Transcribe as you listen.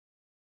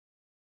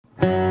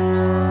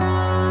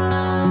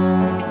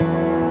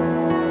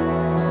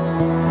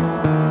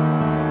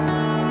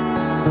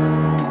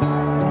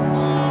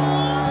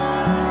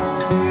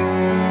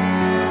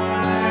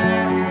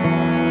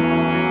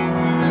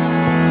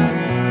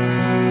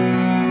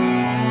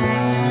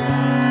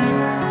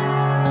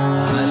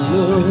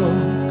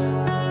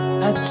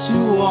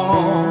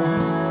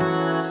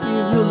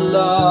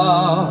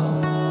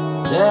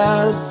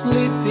start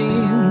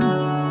sleeping,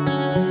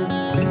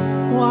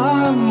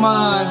 while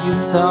my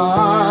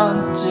guitar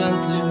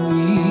gently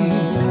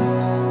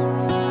weeps.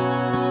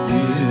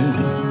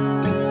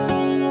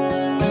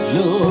 You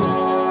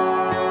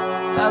look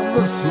at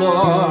the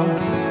floor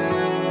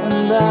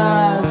and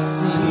I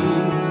see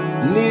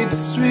neat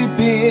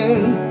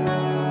sweeping.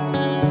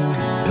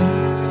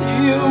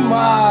 Still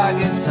my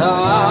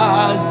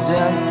guitar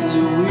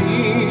gently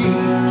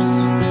weeps.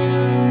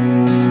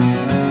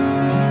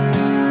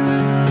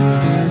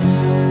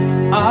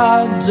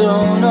 I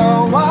don't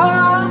know why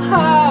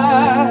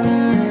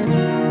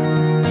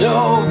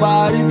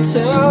nobody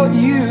told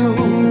you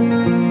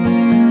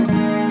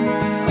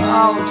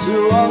how to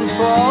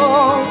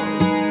unfold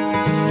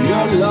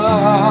your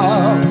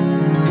love.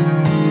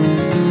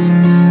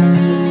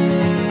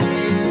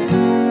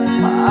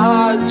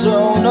 I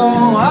don't know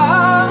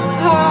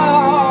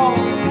how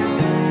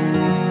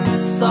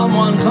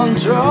someone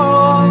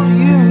controlled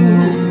you.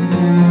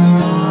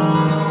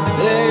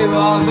 They've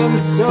often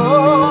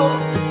sold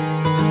you.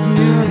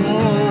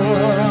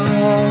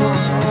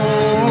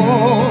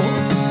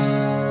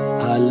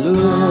 I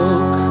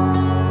look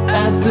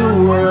at the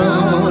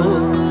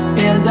world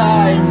and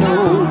I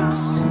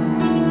notice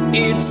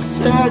it's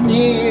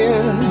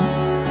turning.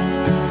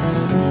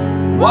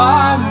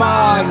 Why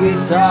my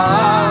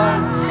guitar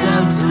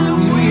gently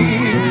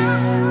weeps.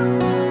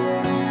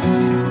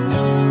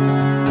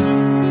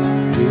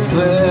 With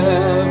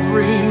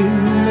every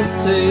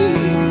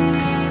mistake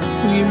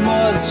we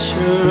must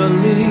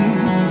surely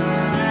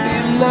be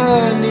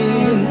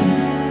learning.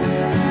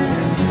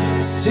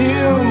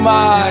 Still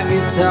my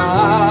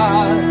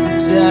guitar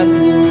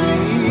gently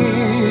weeps.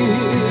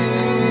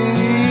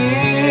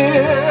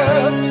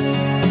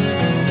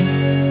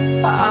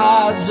 I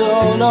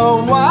don't know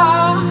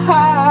why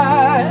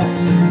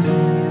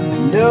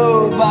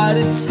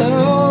nobody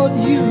told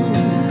you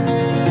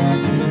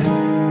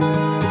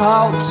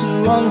how to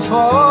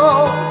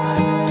unfold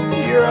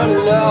your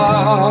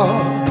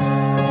love.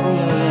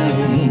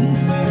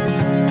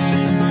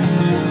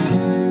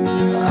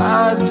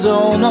 I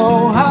don't know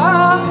how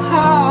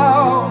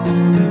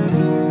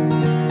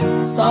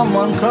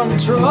someone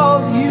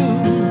controlled you.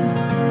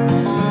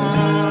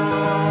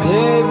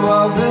 They've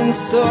often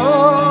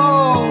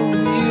sold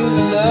you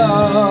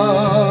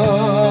love.